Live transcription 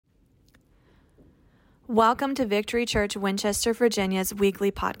Welcome to Victory Church Winchester, Virginia's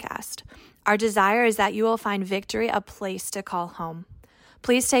weekly podcast. Our desire is that you will find Victory a place to call home.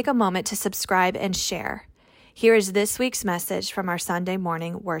 Please take a moment to subscribe and share. Here is this week's message from our Sunday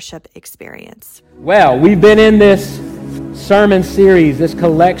morning worship experience. Well, we've been in this sermon series, this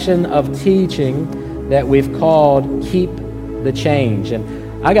collection of teaching that we've called Keep the Change.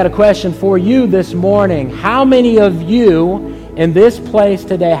 And I got a question for you this morning. How many of you in this place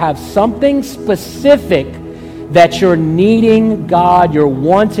today have something specific that you're needing God, you're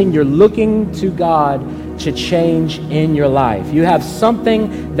wanting, you're looking to God to change in your life? You have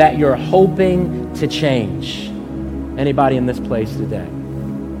something that you're hoping to change. Anybody in this place today?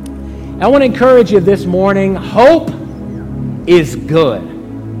 I want to encourage you this morning, hope is good.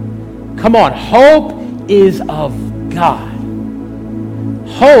 Come on, hope is of God.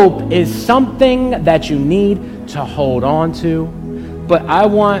 Hope is something that you need to hold on to, but I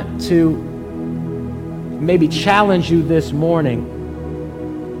want to maybe challenge you this morning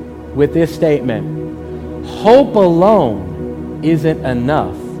with this statement. Hope alone isn't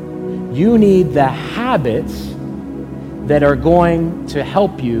enough. You need the habits that are going to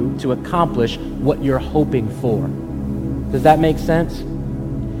help you to accomplish what you're hoping for. Does that make sense?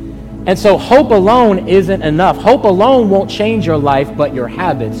 And so hope alone isn't enough. Hope alone won't change your life, but your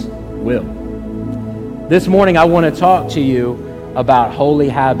habits will. This morning, I want to talk to you about holy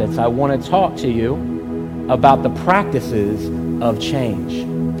habits. I want to talk to you about the practices of change.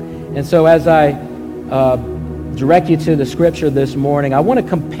 And so as I direct you to the scripture this morning, I want to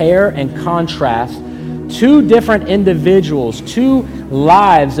compare and contrast two different individuals, two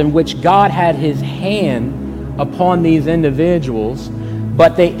lives in which God had his hand upon these individuals,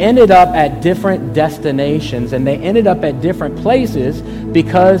 but they ended up at different destinations and they ended up at different places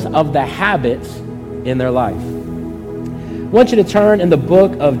because of the habits in their life. I want you to turn in the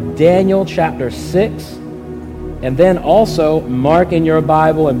book of Daniel chapter 6, and then also mark in your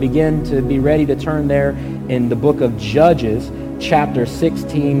Bible and begin to be ready to turn there in the book of Judges chapter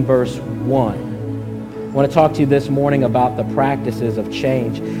 16 verse 1. I want to talk to you this morning about the practices of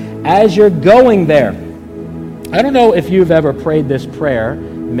change. As you're going there, I don't know if you've ever prayed this prayer.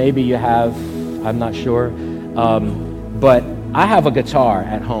 Maybe you have, I'm not sure. But I have a guitar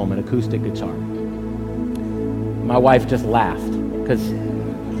at home, an acoustic guitar. My wife just laughed because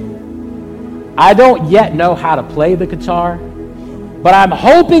I don't yet know how to play the guitar, but I'm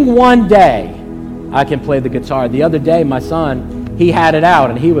hoping one day I can play the guitar. The other day, my son, he had it out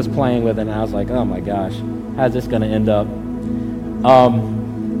and he was playing with it, and I was like, oh my gosh, how's this going to end up?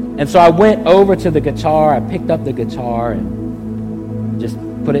 And so I went over to the guitar, I picked up the guitar and just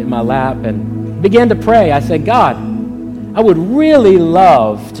put it in my lap and began to pray. I said, God, I would really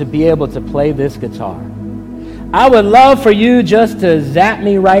love to be able to play this guitar. I would love for you just to zap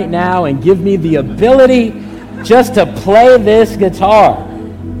me right now and give me the ability just to play this guitar.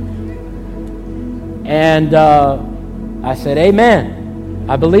 And I said, amen.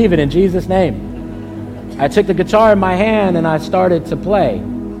 I believe it in Jesus' name. I took the guitar in my hand and I started to play.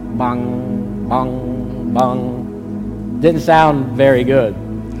 Bang, bang, bang. Didn't sound very good.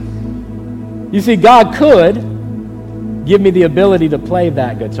 You see, God could give me the ability to play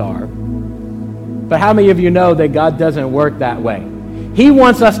that guitar. But how many of you know that God doesn't work that way? He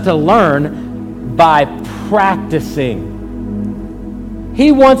wants us to learn by practicing.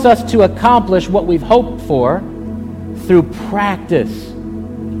 He wants us to accomplish what we've hoped for through practice.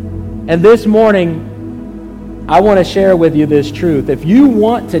 And this morning, I want to share with you this truth. If you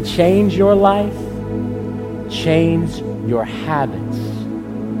want to change your life, change your habits.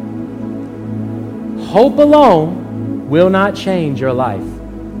 Hope alone will not change your life,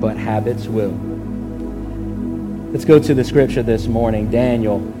 but habits will. Let's go to the scripture this morning,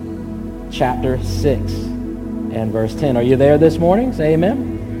 Daniel chapter 6 and verse 10. Are you there this morning? Say amen.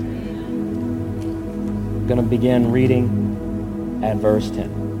 I'm going to begin reading at verse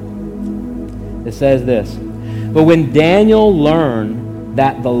 10. It says this, but when Daniel learned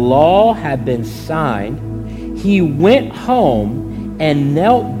that the law had been signed, he went home and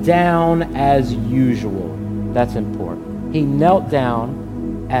knelt down as usual. That's important. He knelt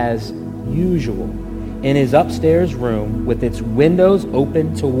down as usual in his upstairs room with its windows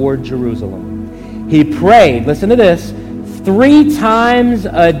open toward Jerusalem. He prayed, listen to this, 3 times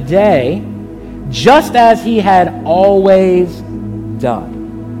a day, just as he had always done,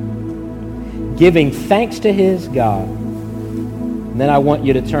 giving thanks to his God. And then I want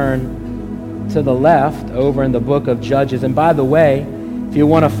you to turn to the left over in the book of Judges. And by the way, if you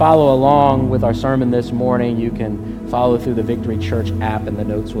want to follow along with our sermon this morning, you can follow through the Victory Church app and the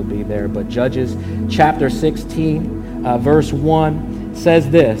notes will be there. But Judges chapter 16, verse 1 says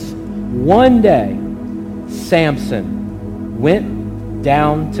this, one day Samson went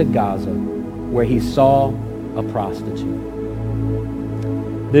down to Gaza where he saw a prostitute.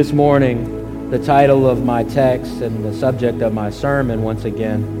 This morning, the title of my text and the subject of my sermon, once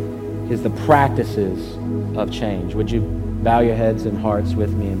again, is the practices of change. Would you bow your heads and hearts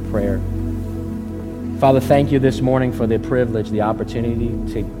with me in prayer? Father, thank you this morning for the privilege, the opportunity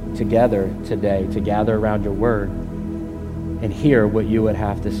to gather today, to gather around your word and hear what you would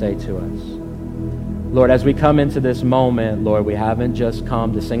have to say to us. Lord, as we come into this moment, Lord, we haven't just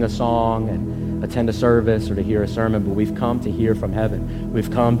come to sing a song and attend a service or to hear a sermon, but we've come to hear from heaven.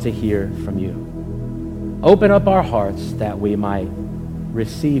 We've come to hear from you. Open up our hearts that we might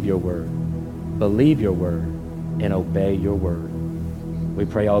receive your word, believe your word, and obey your word. We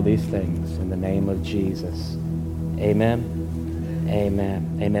pray all these things in the name of Jesus. Amen.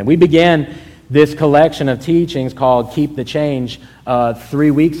 Amen. Amen. We began this collection of teachings called Keep the Change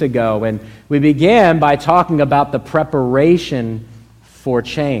 3 weeks ago, and we began by talking about the preparation for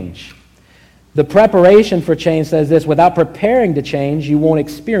change. The preparation for change says this: without preparing to change, you won't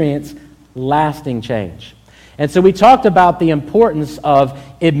experience lasting change. And so we talked about the importance of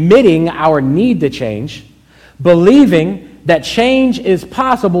admitting our need to change, believing that change is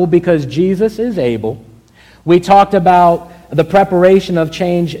possible because Jesus is able. We talked about the preparation of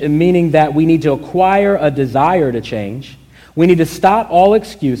change, meaning that we need to acquire a desire to change. We need to stop all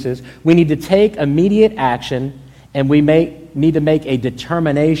excuses. We need to take immediate action, and we need to make a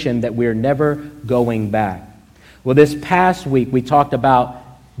determination that we're never going back. Well, this past week, we talked about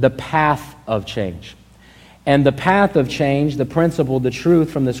the path of change. And the path of change, the principle, the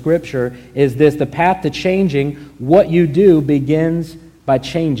truth from the Scripture is this: the path to changing what you do begins by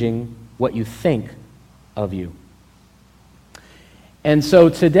changing what you think of you. And so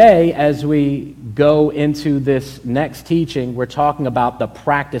today, as we go into this next teaching, we're talking about the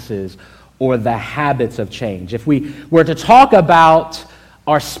practices or the habits of change. If we were to talk about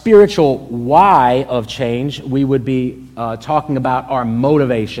our spiritual why of change, we would be talking about our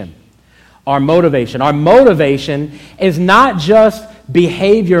motivation. Our motivation. Our motivation is not just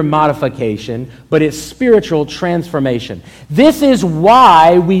behavior modification, but it's spiritual transformation. This is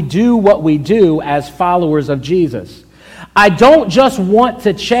why we do what we do as followers of Jesus. I don't just want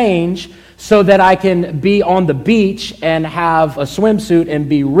to change so that I can be on the beach and have a swimsuit and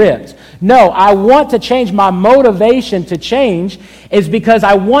be ripped. No, I want to change. My motivation to change is because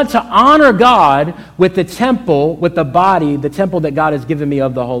I want to honor God with the temple, with the body, the temple that God has given me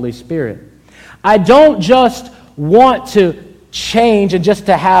of the Holy Spirit. I don't just want to change and just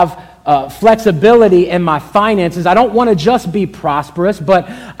to have flexibility in my finances. I don't want to just be prosperous, but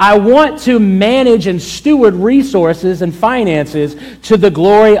I want to manage and steward resources and finances to the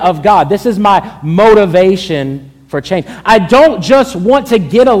glory of God. This is my motivation for change. I don't just want to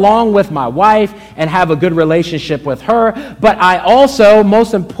get along with my wife and have a good relationship with her, but I also,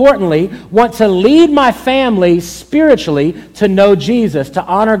 most importantly, want to lead my family spiritually to know Jesus, to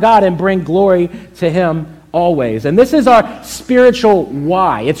honor God and bring glory to Him always. And this is our spiritual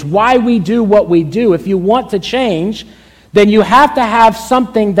why. It's why we do what we do. If you want to change, then you have to have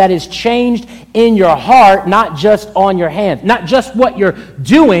something that is changed in your heart, not just on your hands. Not just what you're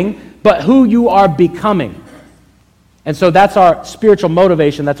doing, but who you are becoming. And so that's our spiritual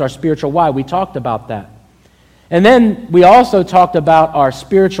motivation. That's our spiritual why. We talked about that. And then we also talked about our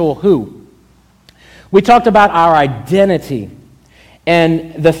spiritual who. We talked about our identity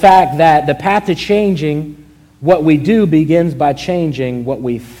and the fact that the path to changing what we do begins by changing what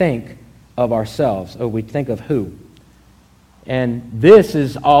we think of ourselves, or we think of who. And this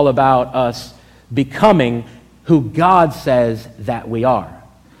is all about us becoming who God says that we are.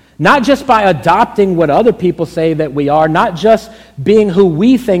 Not just by adopting what other people say that we are, not just being who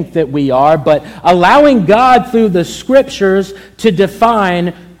we think that we are, but allowing God through the Scriptures to define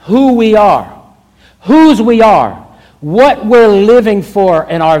who we are, whose we are, what we're living for,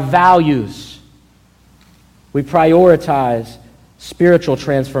 and our values. We prioritize spiritual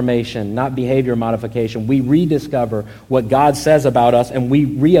transformation, not behavior modification. We rediscover what God says about us, and we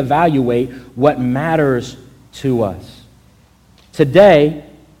reevaluate what matters to us. Today,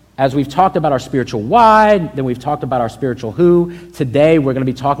 as we've talked about our spiritual why, then we've talked about our spiritual who, today we're going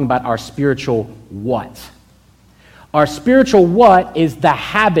to be talking about our spiritual what. Our spiritual what is the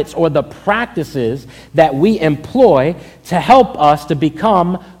habits or the practices that we employ to help us to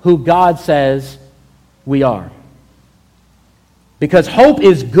become who God says we are. Because hope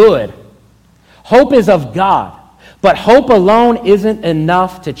is good. Hope is of God. But hope alone isn't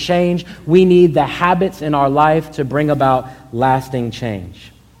enough to change. We need the habits in our life to bring about lasting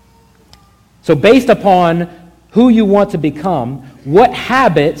change. So based upon who you want to become, what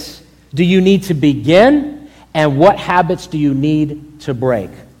habits do you need to begin And what habits do you need to break?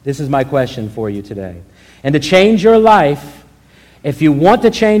 This is my question for you today. And to change your life, if you want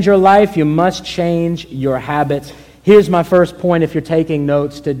to change your life, you must change your habits. Here's my first point if you're taking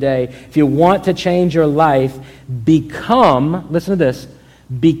notes today. If you want to change your life, become, listen to this,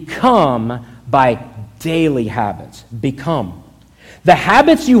 become by daily habits. Become. The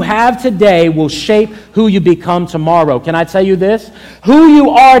habits you have today will shape who you become tomorrow. Can I tell you this? Who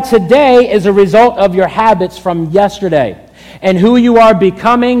you are today is a result of your habits from yesterday. And who you are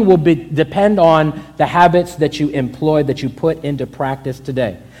becoming will depend on the habits that you employ, that you put into practice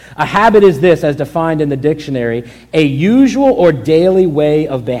today. A habit is this, as defined in the dictionary, a usual or daily way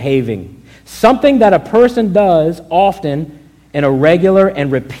of behaving. Something that a person does often in a regular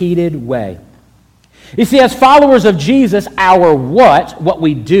and repeated way. You see, as followers of Jesus, our what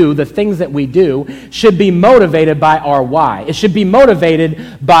we do, the things that we do, should be motivated by our why. It should be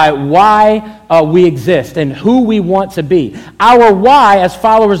motivated by why we exist and who we want to be. Our why as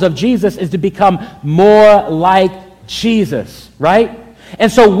followers of Jesus is to become more like Jesus, right?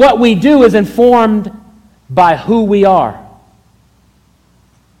 And so what we do is informed by who we are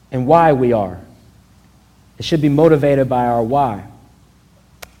and why we are. It should be motivated by our why.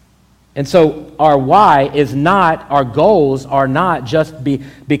 And so our why is not, our goals are not just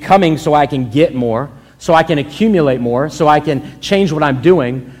becoming so I can get more, so I can accumulate more, so I can change what I'm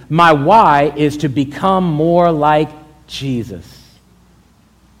doing. My why is to become more like Jesus.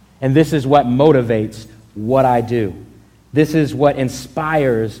 And this is what motivates what I do. This is what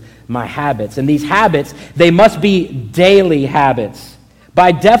inspires my habits. And these habits, they must be daily habits.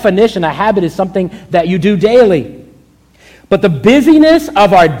 By definition, a habit is something that you do daily. But the busyness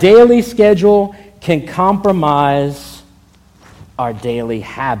of our daily schedule can compromise our daily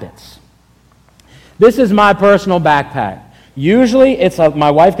habits. This is my personal backpack. Usually,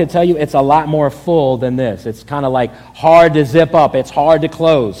 my wife could tell you it's a lot more full than this. It's kind of like hard to zip up. It's hard to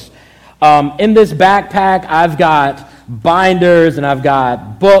close. In this backpack, I've got binders, and I've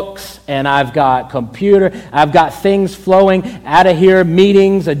got books, and I've got computer. I've got things flowing out of here,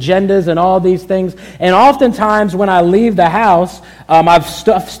 meetings, agendas, and all these things. And oftentimes when I leave the house, I've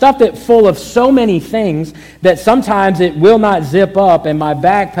stuffed it full of so many things that sometimes it will not zip up, and my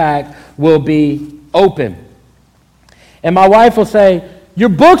backpack will be open. And my wife will say, "Your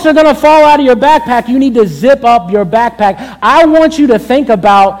books are going to fall out of your backpack. You need to zip up your backpack." I want you to think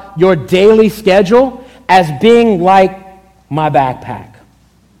about your daily schedule as being like my backpack.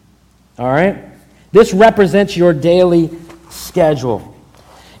 All right? This represents your daily schedule.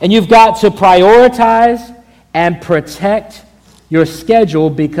 And you've got to prioritize and protect your schedule,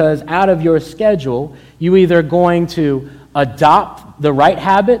 because out of your schedule, you're either going to adopt the right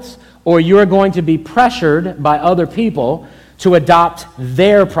habits or you're going to be pressured by other people to adopt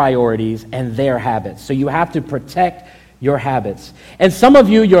their priorities and their habits. So you have to protect your habits. And some of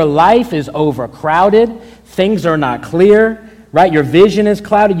you, your life is overcrowded. Things are not clear, right? Your vision is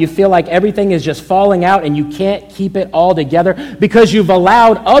clouded. You feel like everything is just falling out and you can't keep it all together because you've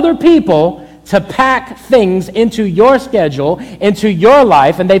allowed other people to pack things into your schedule, into your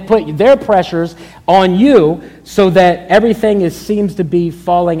life, and they put their pressures on you so that everything seems to be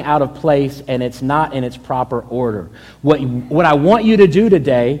falling out of place and it's not in its proper order. What I want you to do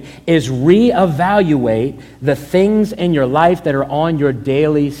today is reevaluate the things in your life that are on your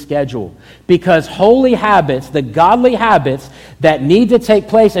daily schedule. Because holy habits, the godly habits that need to take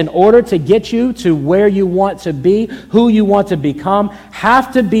place in order to get you to where you want to be, who you want to become,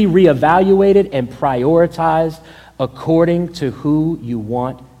 have to be reevaluated and prioritized according to who you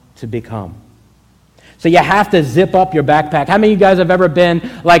want to become. So you have to zip up your backpack. How many of you guys have ever been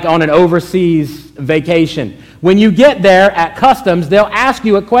like on an overseas vacation? When you get there at customs, they'll ask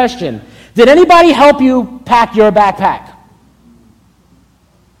you a question. Did anybody help you pack your backpack?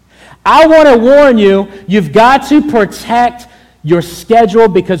 I want to warn you, you've got to protect your schedule,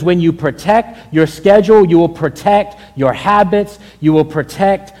 because when you protect your schedule, you will protect your habits, you will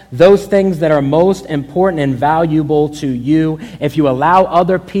protect those things that are most important and valuable to you. If you allow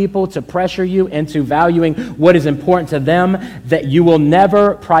other people to pressure you into valuing what is important to them, that you will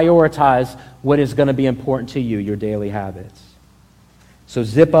never prioritize what is going to be important to you, your daily habits. So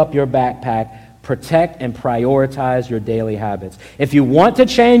zip up your backpack, protect and prioritize your daily habits. If you want to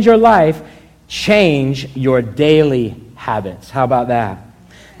change your life, change your daily habits. How about that?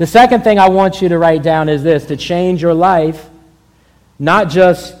 The second thing I want you to write down is this: to change your life, not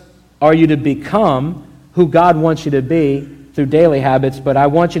just are you to become who God wants you to be through daily habits, but I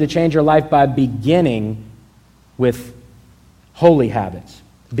want you to change your life by beginning with holy habits.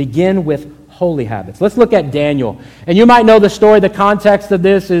 Begin with holy habits. Let's look at Daniel. And you might know the story. The context of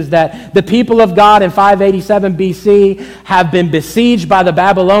this is that the people of God in 587 BC have been besieged by the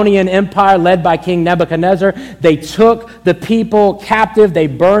Babylonian Empire led by King Nebuchadnezzar. They took the people captive. They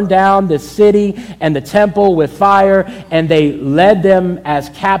burned down the city and the temple with fire, and they led them as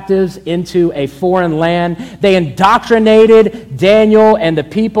captives into a foreign land. They indoctrinated Daniel and the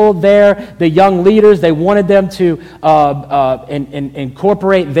people there, the young leaders. They wanted them to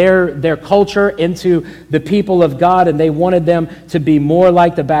incorporate their culture into the people of God, and they wanted them to be more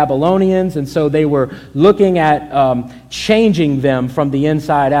like the Babylonians, and so they were looking at changing them from the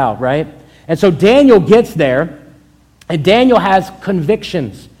inside out, right? And so Daniel gets there, and Daniel has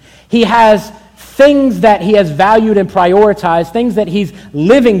convictions. He has things that he has valued and prioritized, things that he's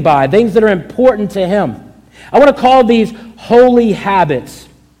living by, things that are important to him. I want to call these holy habits.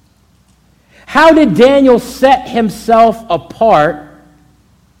 How did Daniel set himself apart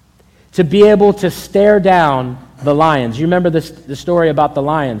to be able to stare down the lions? You remember the story about the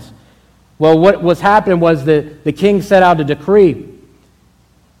lions. Well, what was happening was the king set out a decree,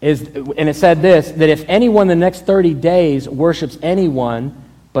 and it said this, that if anyone in the next 30 days worships anyone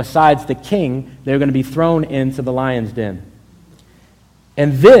besides the king, they're going to be thrown into the lion's den.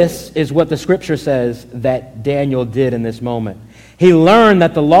 And this is what the scripture says that Daniel did in this moment. He learned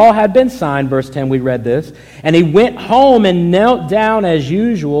that the law had been signed, verse 10, we read this, and he went home and knelt down as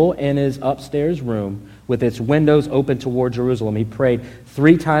usual in his upstairs room with its windows open toward Jerusalem. He prayed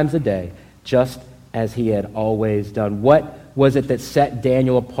 3 times a day, just as he had always done. What was it that set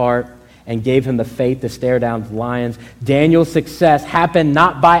Daniel apart and gave him the faith to stare down the lions? Daniel's success happened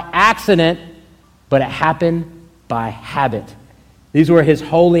not by accident, but it happened by habit. These were his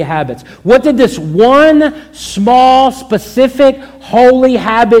holy habits. What did this one small, specific, holy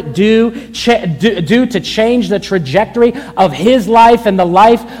habit do to change the trajectory of his life and the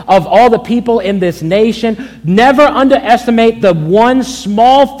life of all the people in this nation? Never underestimate the one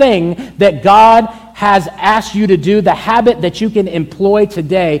small thing that God has asked you to do, the habit that you can employ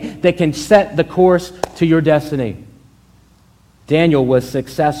today that can set the course to your destiny. Daniel was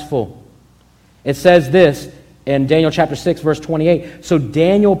successful. It says this in Daniel chapter 6, verse 28. So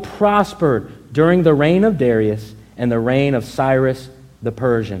Daniel prospered during the reign of Darius and the reign of Cyrus the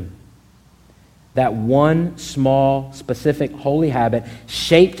Persian. That one small, specific, holy habit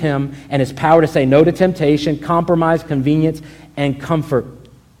shaped him and his power to say no to temptation, compromise, convenience, and comfort.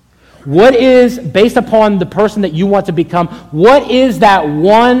 What is, based upon the person that you want to become, what is that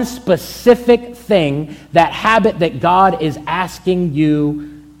one specific thing, that habit that God is asking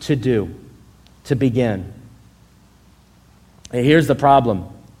you to do, to begin? And here's the problem,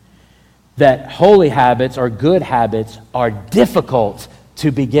 that holy habits or good habits are difficult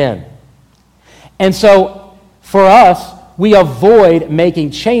to begin. And so for us, we avoid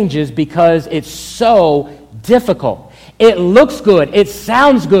making changes because it's so difficult. It looks good. It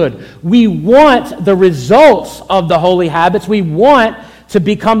sounds good. We want the results of the holy habits. We want to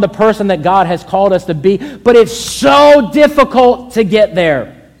become the person that God has called us to be, but it's so difficult to get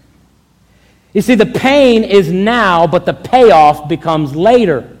there. You see, the pain is now, but the payoff becomes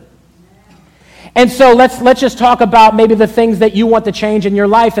later. And so let's just talk about maybe the things that you want to change in your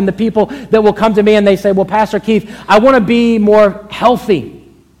life, and the people that will come to me and they say, well, Pastor Keith, I want to be more healthy.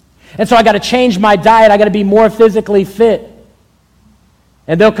 And so I got to change my diet. I got to be more physically fit.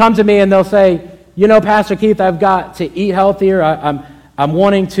 And they'll come to me and they'll say, you know, Pastor Keith, I've got to eat healthier. I'm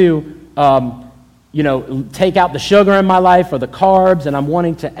wanting to, take out the sugar in my life or the carbs, and I'm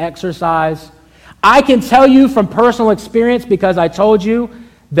wanting to exercise. I can tell you from personal experience, because I told you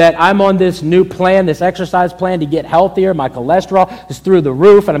that I'm on this new plan, this exercise plan to get healthier. My cholesterol is through the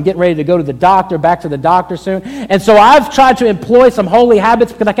roof, and I'm getting ready to go to the doctor, back to the doctor soon. And so I've tried to employ some holy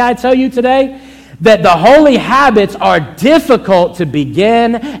habits, because can I tell you today that the holy habits are difficult to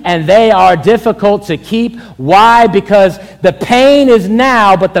begin, and they are difficult to keep. Why? Because the pain is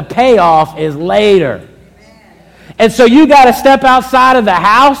now, but the payoff is later. And so you got to step outside of the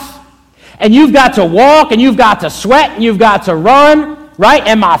house, and you've got to walk, and you've got to sweat, and you've got to run. Right?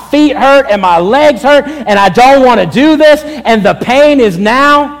 And my feet hurt, and my legs hurt, and I don't want to do this, and the pain is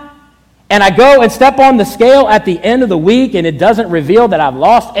now. And I go and step on the scale at the end of the week, and it doesn't reveal that I've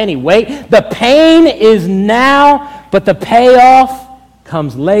lost any weight. The pain is now, but the payoff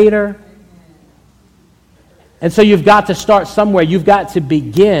comes later. And so you've got to start somewhere. You've got to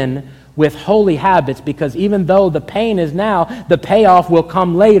begin with holy habits, because even though the pain is now, the payoff will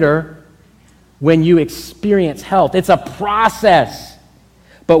come later when you experience health. It's a process.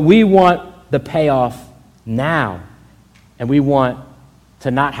 But we want the payoff now, and we want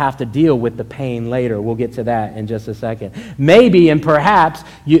to not have to deal with the pain later. We'll get to that in just a second. Maybe and perhaps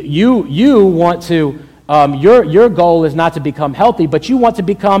you want to, your goal is not to become healthy, but you want to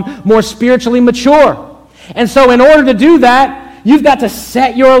become more spiritually mature. And so in order to do that, you've got to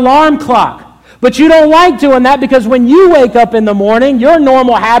set your alarm clock. But you don't like doing that because when you wake up in the morning, your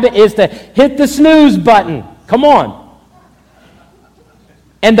normal habit is to hit the snooze button. Come on.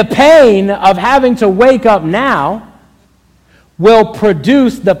 And the pain of having to wake up now will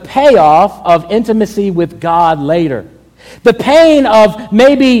produce the payoff of intimacy with God later. The pain of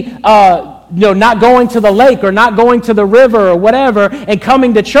maybe not going to the lake or not going to the river or whatever and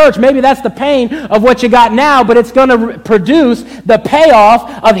coming to church, maybe that's the pain of what you got now, but it's going to produce the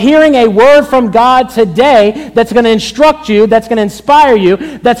payoff of hearing a word from God today that's going to instruct you, that's going to inspire you,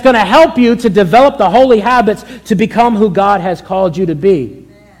 that's going to help you to develop the holy habits to become who God has called you to be.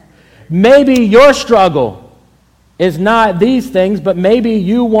 Maybe your struggle is not these things, but maybe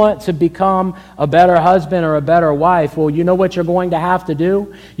you want to become a better husband or a better wife. Well, you know what you're going to have to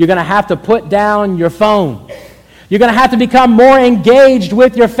do? You're going to have to put down your phone. You're going to have to become more engaged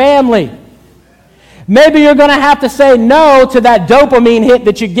with your family. Maybe you're going to have to say no to that dopamine hit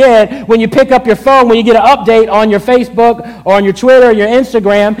that you get when you pick up your phone, when you get an update on your Facebook or on your Twitter or your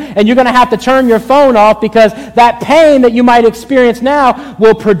Instagram, and you're going to have to turn your phone off because that pain that you might experience now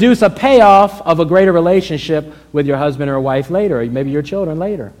will produce a payoff of a greater relationship with your husband or wife later, or maybe your children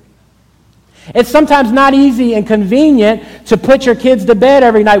later. It's sometimes not easy and convenient to put your kids to bed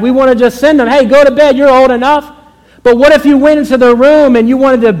every night. We want to just send them, hey, go to bed, you're old enough. But what if you went into the room and you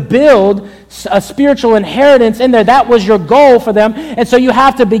wanted to build a spiritual inheritance in there? That was your goal for them. And so you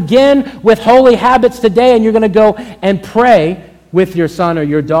have to begin with holy habits today, and you're going to go and pray with your son or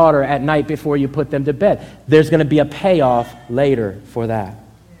your daughter at night before you put them to bed. There's going to be a payoff later for that.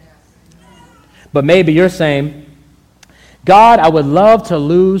 But maybe you're saying, God, I would love to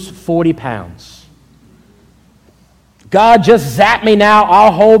lose 40 pounds. God, just zap me now.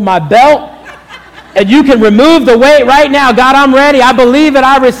 I'll hold my belt. And you can remove the weight right now. God, I'm ready. I believe it.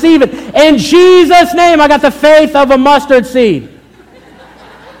 I receive it. In Jesus' name, I got the faith of a mustard seed.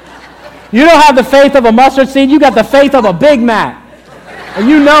 You don't have the faith of a mustard seed. You got the faith of a Big Mac. And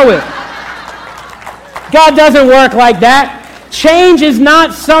you know it. God doesn't work like that. Change is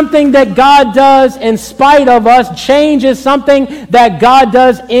not something that God does in spite of us. Change is something that God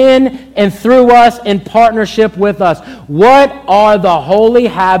does in and through us in partnership with us. What are the holy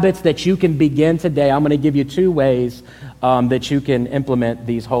habits that you can begin today? I'm going to give you 2 ways that you can implement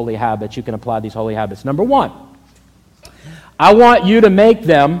these holy habits. You can apply these holy habits. Number 1, I want you to make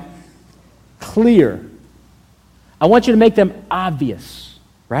them clear. I want you to make them obvious,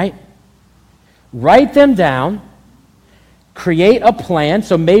 right? Write them down. Create a plan.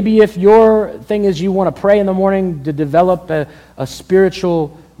 So maybe if your thing is you want to pray in the morning to develop a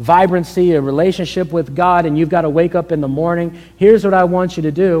spiritual vibrancy, a relationship with God, and you've got to wake up in the morning, here's what I want you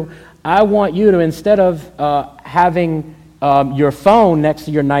to do. I want you to, instead of having your phone next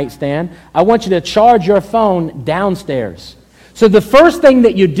to your nightstand, I want you to charge your phone downstairs. So the first thing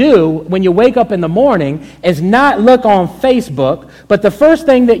that you do when you wake up in the morning is not look on Facebook, but the first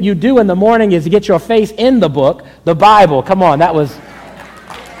thing that you do in the morning is get your face in the book, the Bible. Come on, I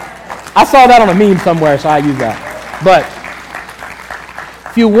saw that on a meme somewhere, so I use that. But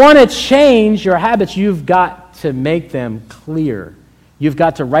if you want to change your habits, you've got to make them clear. You've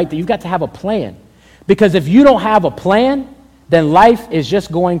got to write them. You've got to have a plan. Because if you don't have a plan, then life is just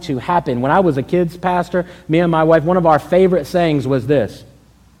going to happen. When I was a kids pastor, me and my wife, one of our favorite sayings was this: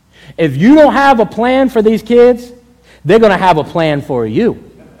 if you don't have a plan for these kids, they're going to have a plan for you.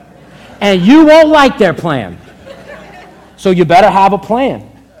 And you won't like their plan. So you better have a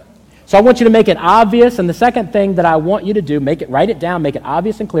plan. So I want you to make it obvious, and the second thing that I want you to do, write it down, make it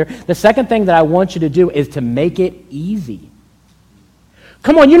obvious and clear. The second thing that I want you to do is to make it easy.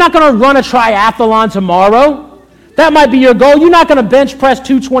 Come on, you're not going to run a triathlon tomorrow. That might be your goal. You're not going to bench press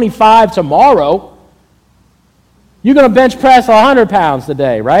 225 tomorrow. You're going to bench press 100 pounds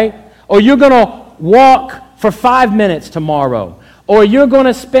today, right? Or you're going to walk for 5 minutes tomorrow. Or you're going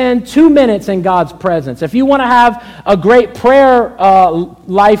to spend 2 minutes in God's presence. If you want to have a great prayer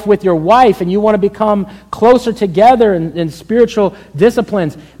life with your wife and you want to become closer together in spiritual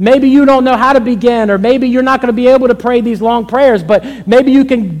disciplines, maybe you don't know how to begin, or maybe you're not going to be able to pray these long prayers, but maybe you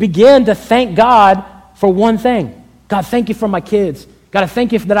can begin to thank God for one thing. God, thank you for my kids. God, I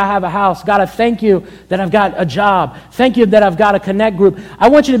thank you that I have a house. God, I thank you that I've got a job. Thank you that I've got a connect group. I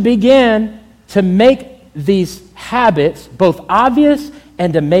want you to begin to make these habits both obvious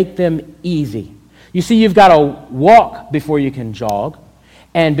and to make them easy. You see, you've got to walk before you can jog.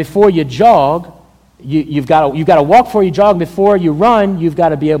 And before you jog, You've got to walk before you jog. Before you run, you've got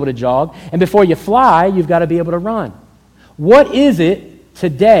to be able to jog. And before you fly, you've got to be able to run. What is it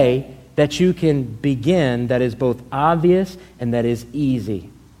today that you can begin that is both obvious and that is easy?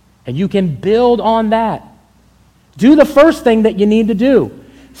 And you can build on that. Do the first thing that you need to do.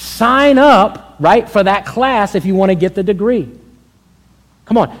 Sign up, right, for that class if you want to get the degree.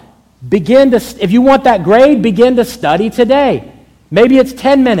 Come on. If you want that grade, begin to study today. Maybe it's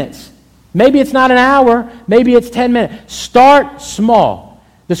 10 minutes. Maybe it's not an hour. Maybe it's 10 minutes. Start small.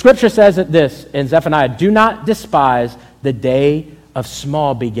 The scripture says this in Zephaniah, do not despise the day of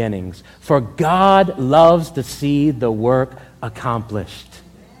small beginnings, for God loves to see the work accomplished.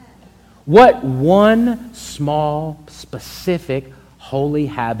 What one small, specific, holy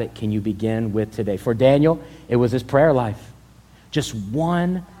habit can you begin with today? For Daniel, it was his prayer life. Just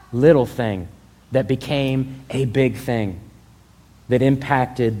one little thing that became a big thing that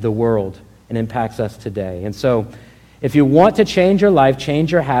impacted the world and impacts us today. And so, if you want to change your life,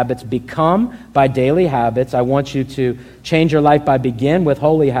 change your habits, become by daily habits. I want you to change your life by begin with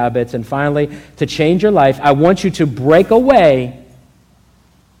holy habits. And finally, to change your life, I want you to break away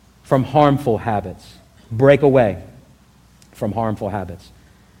from harmful habits. Break away from harmful habits.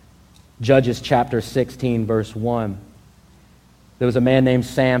 Judges chapter 16, verse 1. There was a man named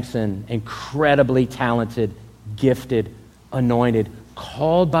Samson, incredibly talented, gifted, anointed,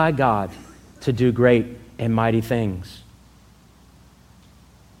 called by God to do great and mighty things.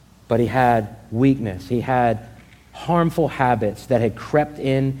 But he had weakness. He had harmful habits that had crept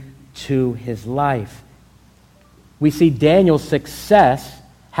into his life. We see Daniel's success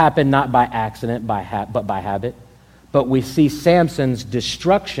happen not by accident, but by habit. But we see Samson's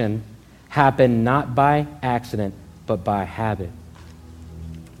destruction happen not by accident, but by habit.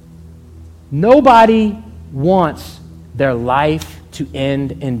 Nobody wants their life to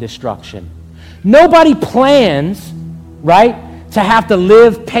end in destruction. Nobody plans, right, to have to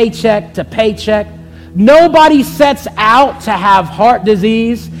live paycheck to paycheck. Nobody sets out to have heart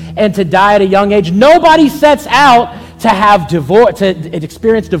disease and to die at a young age. Nobody sets out to have divorce, to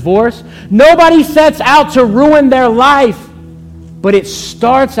experience divorce. Nobody sets out to ruin their life. But it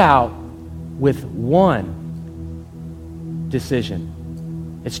starts out with one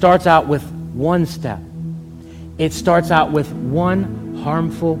decision. It starts out with one step. It starts out with one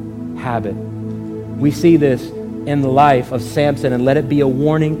harmful habit. We see this in the life of Samson, and let it be a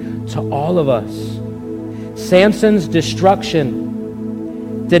warning to all of us. Samson's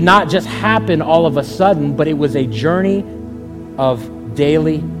destruction did not just happen all of a sudden, but it was a journey of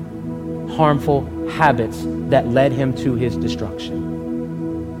daily harmful habits that led him to his destruction.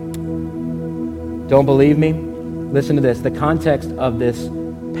 Don't believe me? Listen to this. The context of this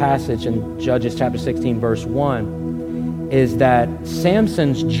passage in Judges chapter 16, verse 1, is that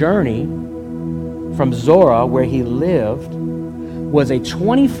Samson's journey from Zorah, where he lived, was a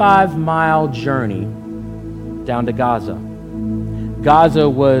 25-mile journey down to Gaza. Gaza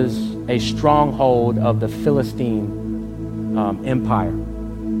was a stronghold of the Philistine empire,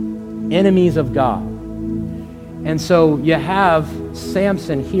 enemies of God. And so you have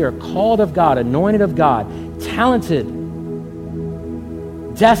Samson here, called of God, anointed of God, talented,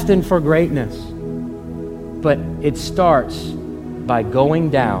 destined for greatness. But it starts by going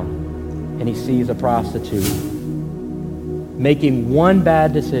down and he sees a prostitute, making one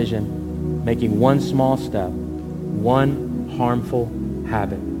bad decision, making one small step, one harmful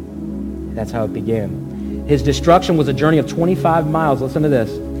habit. That's how it began. His destruction was a journey of 25 miles. Listen to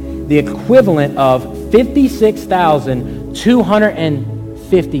this. The equivalent of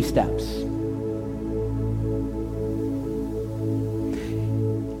 56,250 steps.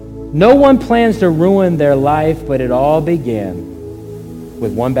 No one plans to ruin their life, but it all began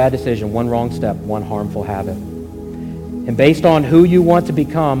with one bad decision, one wrong step, one harmful habit. And based on who you want to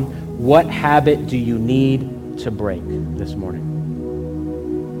become, what habit do you need to break this morning?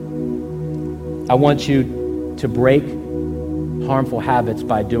 I want you to break harmful habits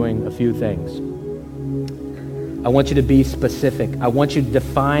by doing a few things. I want you to be specific. I want you to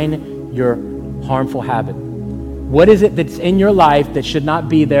define your harmful habit. What is it that's in your life that should not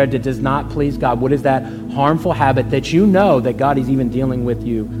be there, that does not please God? What is that harmful habit that you know that God is even dealing with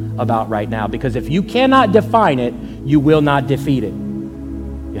you about right now? Because if you cannot define it, you will not defeat it.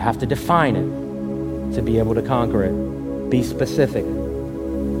 You have to define it to be able to conquer it. Be specific.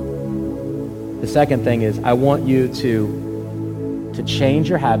 The second thing is, I want you to change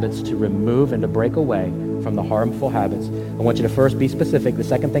your habits, to remove and to break away from the harmful habits. I want you to first be specific. The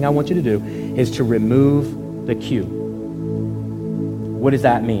second thing I want you to do is to remove the cue. What does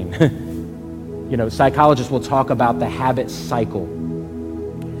that mean? Psychologists will talk about the habit cycle.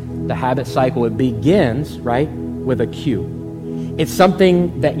 the habit cycle, it begins, right, with a cue. It's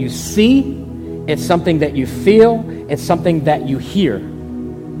something that you see, it's something that you feel, it's something that you hear.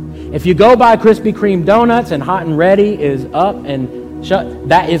 If you go by Krispy Kreme donuts and Hot and Ready is up and shut,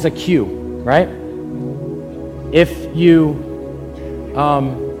 that is a cue, right? If you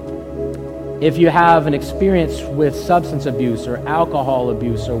have an experience with substance abuse or alcohol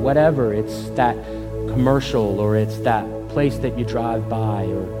abuse or whatever, it's that commercial or it's that place that you drive by.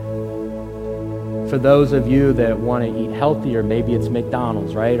 Or for those of you that want to eat healthier, maybe it's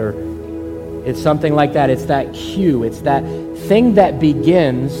McDonald's, right? Or it's something like that. It's that cue. It's that thing that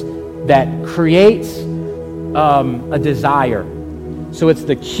begins, that creates a desire. So it's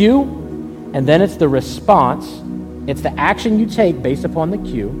the cue, and then it's the response. It's the action you take based upon the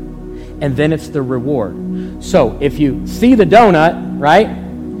cue, and then it's the reward. So if you see the donut, right,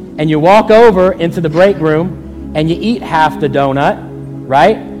 and you walk over into the break room and you eat half the donut,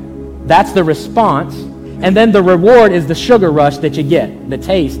 right, that's the response. And then the reward is the sugar rush that you get, the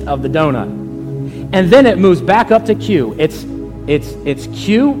taste of the donut. And then it moves back up to cue. It's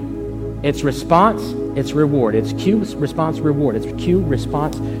cue, it's response, it's reward. It's cue, response, reward. It's cue,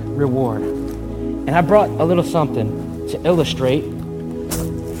 response, reward. And I brought a little something to illustrate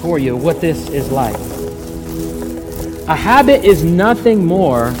for you what this is like. A habit is nothing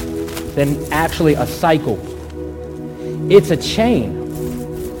more than actually a cycle. It's a chain.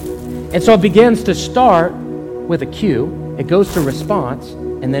 And so it begins to start with a cue, it goes to response,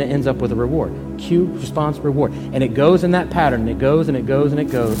 and then it ends up with a reward. Cue, response, reward. And it goes in that pattern. It goes and it goes and it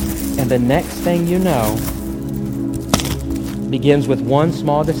goes. And the next thing you know, begins with one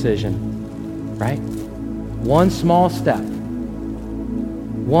small decision, right? One small step.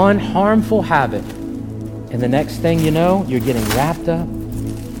 One harmful habit. And the next thing you know, you're getting wrapped up,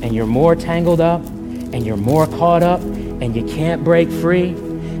 and you're more tangled up, and you're more caught up, and you can't break free,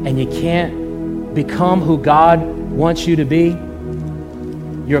 and you can't become who God wants you to be.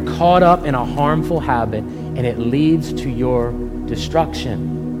 You're caught up in a harmful habit, and it leads to your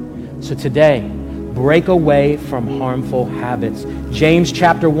destruction. So today, break away from harmful habits. James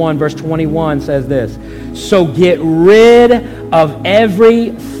chapter 1, verse 21 says this, "So get rid of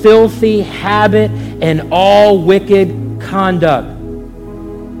every filthy habit and all wicked conduct."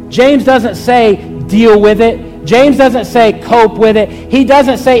 James doesn't say deal with it. James doesn't say cope with it. He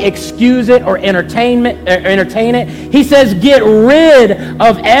doesn't say excuse it or entertain it. He says get rid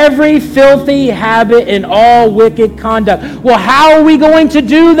of every filthy habit and all wicked conduct. Well, how are we going to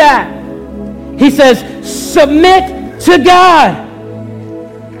do that? He says submit to God.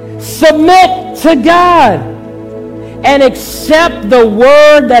 Submit to God. And accept the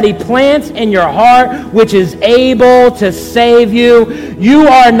word that he plants in your heart, which is able to save you. You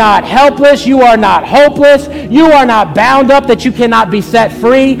are not helpless. You are not hopeless. You are not bound up that you cannot be set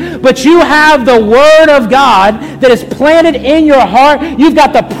free. But you have the word of God that is planted in your heart. You've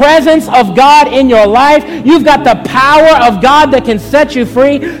got the presence of God in your life. You've got the power of God that can set you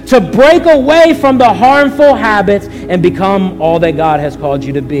free to break away from the harmful habits and become all that God has called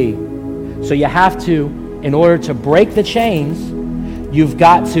you to be. So you have to, in order to break the chains, you've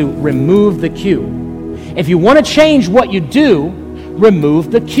got to remove the cue. If you want to change what you do, remove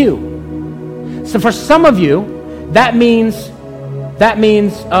the cue. So for some of you, that means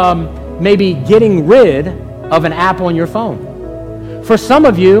maybe getting rid of an app on your phone. For some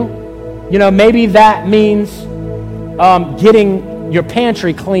of you, maybe that means getting your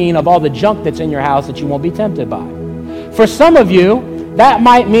pantry clean of all the junk that's in your house that you won't be tempted by. For some of you, that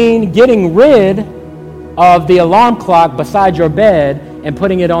might mean getting rid of the alarm clock beside your bed and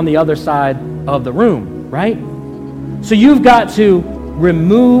putting it on the other side of the room, right? So you've got to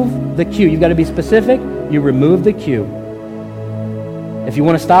remove the cue. You've got to be specific. You remove the cue. If you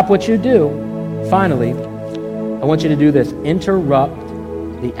want to stop what you do, finally, I want you to do this. Interrupt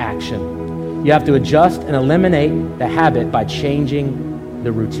the action. You have to adjust and eliminate the habit by changing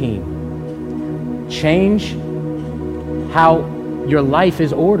the routine. Change how your life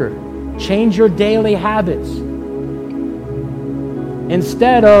is ordered. Change your daily habits.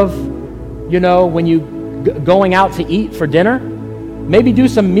 Instead of, when you going out to eat for dinner, maybe do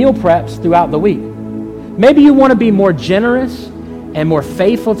some meal preps throughout the week. Maybe you want to be more generous and more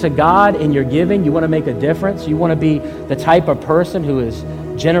faithful to God in your giving. You want to make a difference. You want to be the type of person who is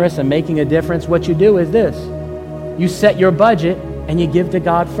generous and making a difference. What you do is this. You set your budget and you give to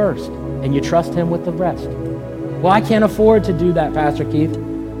God first, and you trust him with the rest. Well, I can't afford to do that, Pastor Keith.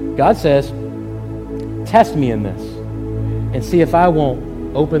 God says, test me in this and see if I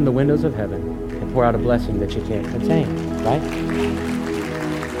won't open the windows of heaven and pour out a blessing that you can't contain, right?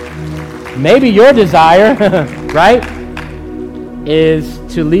 Maybe your desire, right, is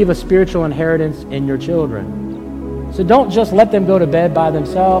to leave a spiritual inheritance in your children. So don't just let them go to bed by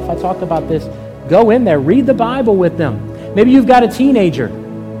themselves. I talked about this. Go in there, read the Bible with them. Maybe you've got a teenager,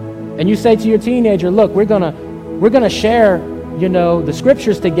 and you say to your teenager, look, we're gonna share, the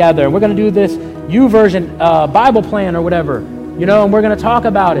scriptures together. We're gonna do this YouVersion Bible plan or whatever, and we're gonna talk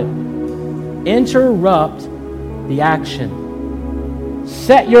about it. Interrupt the action.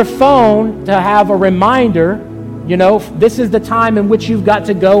 Set your phone to have a reminder, this is the time in which you've got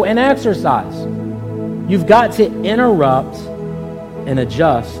to go and exercise. You've got to interrupt and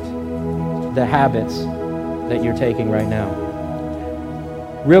adjust the habits that you're taking right now.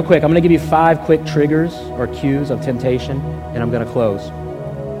 Real quick, I'm going to give you 5 quick triggers or cues of temptation, and I'm going to close.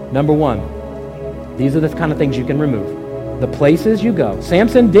 Number 1, these are the kind of things you can remove. The places you go.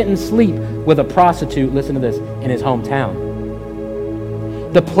 Samson didn't sleep with a prostitute, listen to this, in his hometown.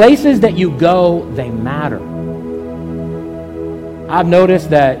 The places that you go, they matter. I've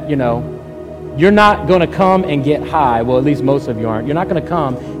noticed that, you're not going to come and get high. Well, at least most of you aren't. You're not going to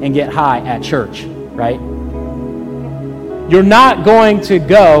come and get high at church, right? You're not going to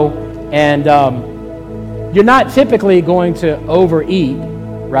go and you're not typically going to overeat,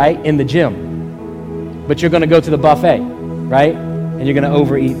 right, in the gym. But you're going to go to the buffet, right? And you're going to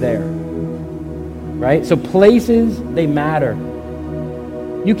overeat there, right? So places, they matter.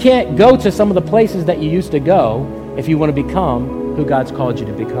 You can't go to some of the places that you used to go if you want to become who God's called you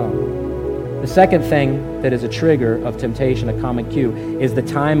to become. The second thing that is a trigger of temptation, a common cue, is the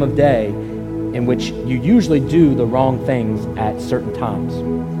time of day in which you usually do the wrong things at certain times.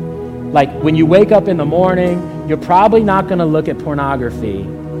 Like when you wake up in the morning, you're probably not going to look at pornography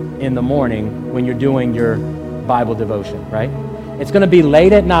in the morning when you're doing your Bible devotion, right? It's going to be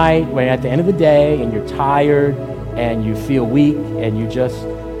late at night when at the end of the day and you're tired and you feel weak and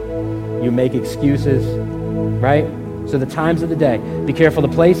you make excuses, right? So the times of the day. Be careful of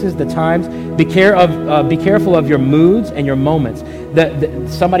the places, the times. Be careful of your moods and your moments.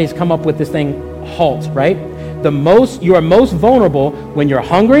 Somebody's come up with this thing, HALT, right? You are most vulnerable when you're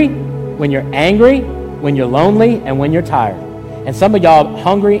hungry, when you're angry, when you're lonely, and when you're tired. And some of y'all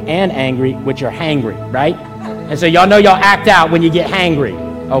hungry and angry, which you're hangry, right? And so y'all know y'all act out when you get hangry,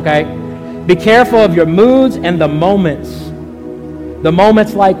 okay? Be careful of your moods and the moments. The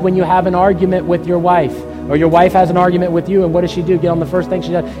moments like when you have an argument with your wife, or your wife has an argument with you, and what does she do? Get on the first thing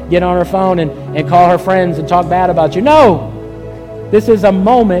she does, get on her phone and call her friends and talk bad about you. No! This is a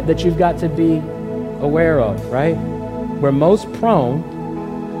moment that you've got to be aware of, right? We're most prone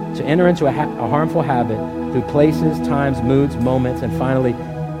to enter into a harmful habit through places, times, moods, moments, and finally,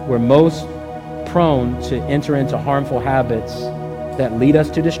 we're most prone to enter into harmful habits that lead us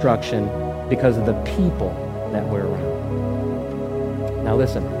to destruction because of the people that we're around. Now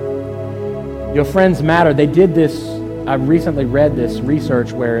listen. Your friends matter. They did this, I recently read this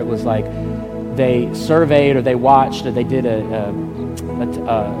research where it was like they surveyed or they watched or they did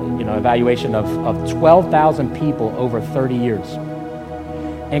evaluation of 12,000 people over 30 years.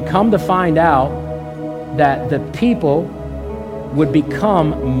 And come to find out that the people would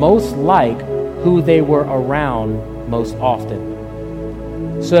become most like who they were around most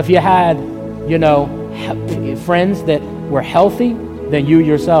often. So if you had, friends that were healthy, then you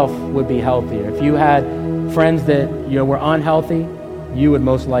yourself would be healthier. If you had friends that were unhealthy, you would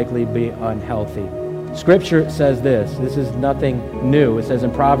most likely be unhealthy. Scripture says this is nothing new. It says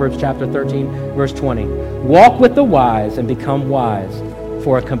in Proverbs chapter 13, verse 20, walk with the wise and become wise,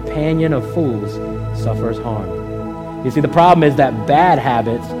 for a companion of fools suffers harm. You see, the problem is that bad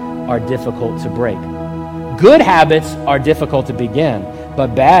habits are difficult to break. Good habits are difficult to begin,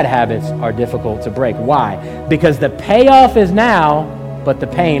 but bad habits are difficult to break. Why? Because the payoff is now, but the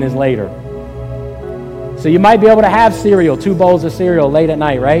pain is later. So you might be able to have cereal, 2 bowls of cereal late at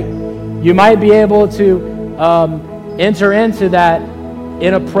night, right? You might be able to enter into that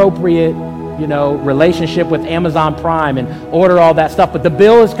inappropriate, relationship with Amazon Prime and order all that stuff, but the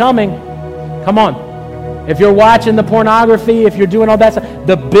bill is coming. Come on. If you're watching the pornography, if you're doing all that stuff,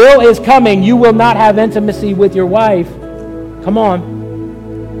 the bill is coming. You will not have intimacy with your wife. Come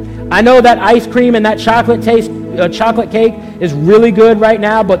on. I know that ice cream and that chocolate cake is really good right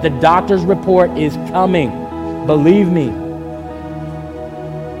now, but the doctor's report is coming. Believe me.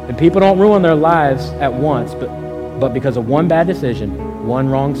 And people don't ruin their lives at once, but because of one bad decision, one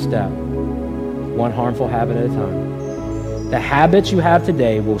wrong step, one harmful habit at a time. The habits you have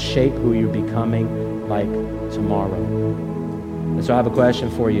today will shape who you're becoming like tomorrow. And so I have a question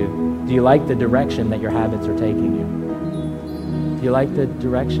for you. Do you like the direction that your habits are taking you? Do you like the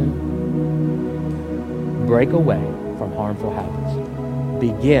direction? Break away from harmful habits.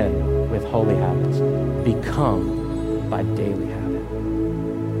 Begin with holy habits. Become by daily habits.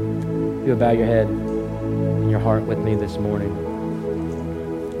 If you would bow your head and your heart with me this morning.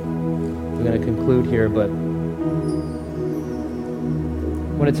 We're going to conclude here, but I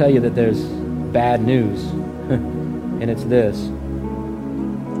want to tell you that there's bad news, and it's this,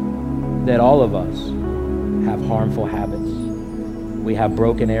 that all of us have harmful habits. We have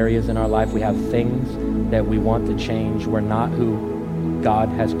broken areas in our life. We have things that we want to change. We're not who God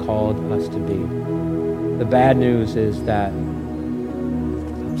has called us to be. The bad news is that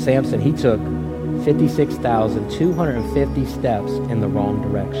Samson, he took 56,250 steps in the wrong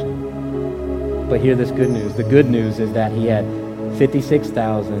direction. But hear this good news. The good news is that he had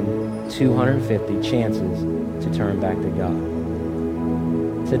 56,250 chances to turn back to God.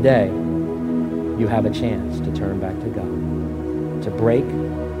 Today, you have a chance to turn back to God, to break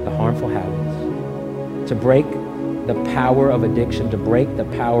the harmful habits, to break the power of addiction, to break the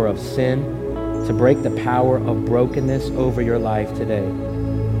power of sin, to break the power of brokenness over your life today.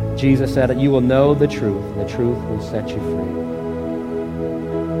 Jesus said, you will know the truth, and the truth will set you free.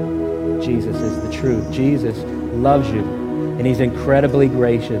 Jesus is the truth. Jesus loves you, and he's incredibly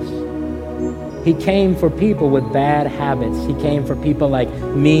gracious. He came for people with bad habits. He came for people like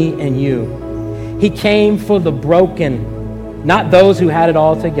me and you. He came for the broken, not those who had it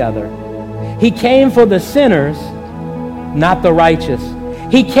all together. He came for the sinners, not the righteous.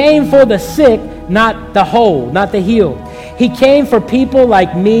 He came for the sick, not the whole, not the healed. He came for people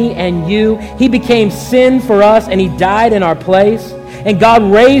like me and you. He became sin for us, and he died in our place. And God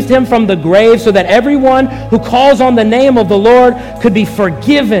raised him from the grave so that everyone who calls on the name of the Lord could be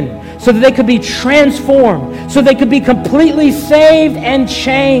forgiven, so that they could be transformed, so they could be completely saved and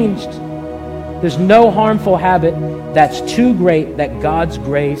changed. There's no harmful habit that's too great that God's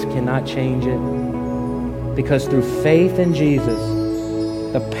grace cannot change it. Because through faith in Jesus,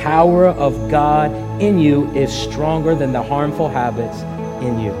 the power of God in you is stronger than the harmful habits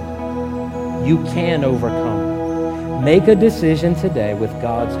in you. You can overcome. Make a decision today with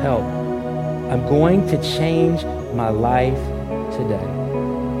God's help. I'm going to change my life today.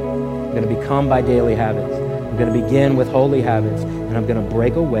 I'm going to become by daily habits. I'm going to begin with holy habits, and I'm going to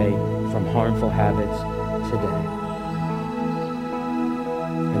break away from harmful habits today.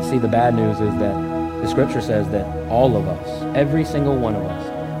 And see, the bad news is that the scripture says that all of us, every single one of us,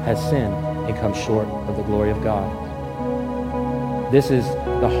 has sinned and come short of the glory of God. This is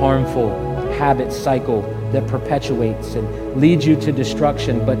the harmful habit cycle that perpetuates and leads you to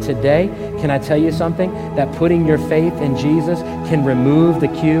destruction. But today, can I tell you something? That putting your faith in Jesus can remove the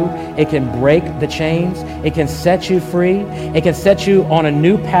cue. It can break the chains. It can set you free. It can set you on a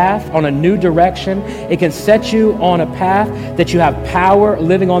new path, on a new direction. It can set you on a path that you have power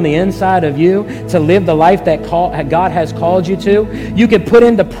living on the inside of you to live the life that God has called you to. You can put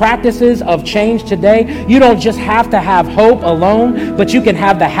into practices of change today. You don't just have to have hope alone, but you can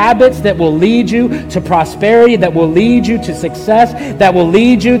have the habits that will lead you to prosperity, that will lead you to success, that will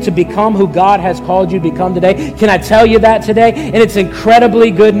lead you to become who God has called you to become today. Can I tell you that today? And it's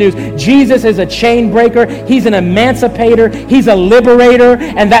incredibly good news. Jesus is a chain breaker. He's an emancipator. He's a liberator.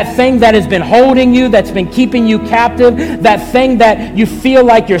 And that thing that has been holding you, that's been keeping you captive, that thing that you feel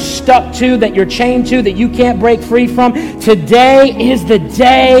like you're stuck to, that you're chained to, that you can't break free from, today is the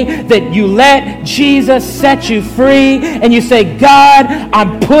day that you let Jesus set you free, and you say, God,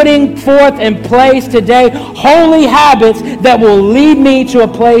 I'm putting forth in place today holy habits that will lead me to a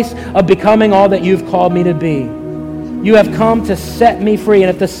place of becoming all that you've called me to be. You have come to set me free, and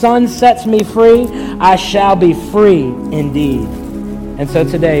if the Son sets me free, I shall be free indeed. And so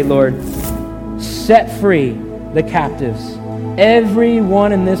today, Lord, set free the captives.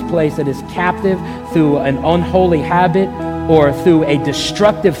 Everyone in this place that is captive through an unholy habit or through a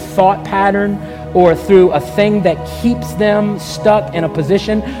destructive thought pattern or through a thing that keeps them stuck in a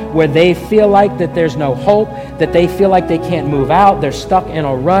position where they feel like that there's no hope, that they feel like they can't move out, they're stuck in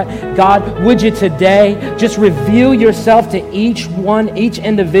a rut. God, would you today just reveal yourself to each one, each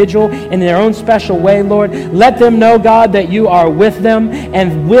individual in their own special way, Lord. Let them know, God, that you are with them,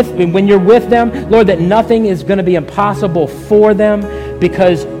 and when you're with them, Lord, that nothing is going to be impossible for them,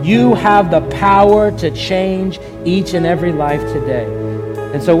 because you have the power to change each and every life today.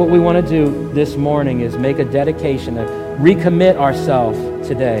 And so what we want to do this morning is make a dedication to recommit ourselves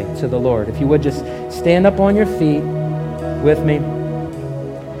today to the Lord. If you would just stand up on your feet with me.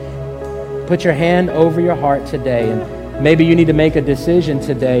 Put your hand over your heart today. And maybe you need to make a decision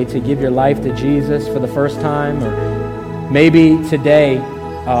today to give your life to Jesus for the first time. Or maybe today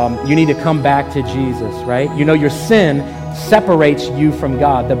you need to come back to Jesus, right? You know, your sin separates you from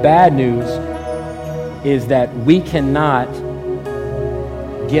God. The bad news is that we cannot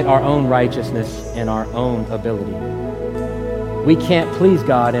get our own righteousness and our own ability. We can't please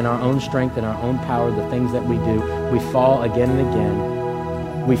God in our own strength and our own power, the things that we do. We fall again and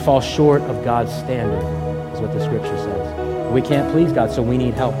again. We fall short of God's standard, is what the scripture says. We can't please God, so we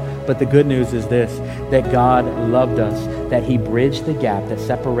need help. But the good news is this, that God loved us, that he bridged the gap that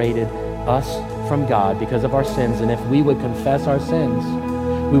separated us from God because of our sins. And if we would confess our sins,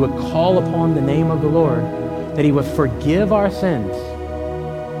 we would call upon the name of the Lord, that he would forgive our sins,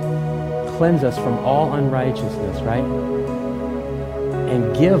 cleanse us from all unrighteousness, right?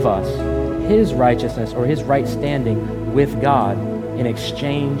 And give us his righteousness or his right standing with God in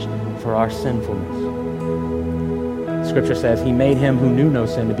exchange for our sinfulness. Scripture says he made him who knew no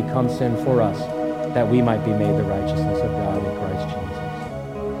sin to become sin for us, that we might be made the righteousness of God in Christ Jesus.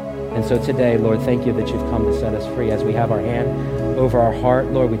 And so today, Lord, thank you that you've come to set us free. As we have our hand over our heart,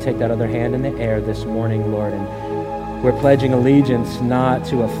 Lord, we take that other hand in the air this morning, Lord, and we're pledging allegiance not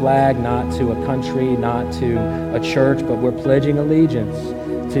to a flag, not to a country, not to a church, but we're pledging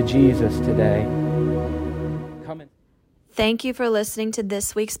allegiance to Jesus today. Thank you for listening to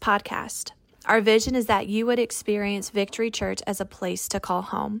this week's podcast. Our vision is that you would experience Victory Church as a place to call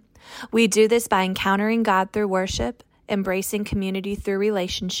home. We do this by encountering God through worship, embracing community through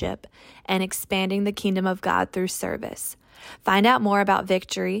relationship, and expanding the kingdom of God through service. Find out more about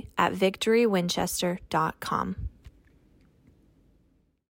Victory at victorywinchester.com.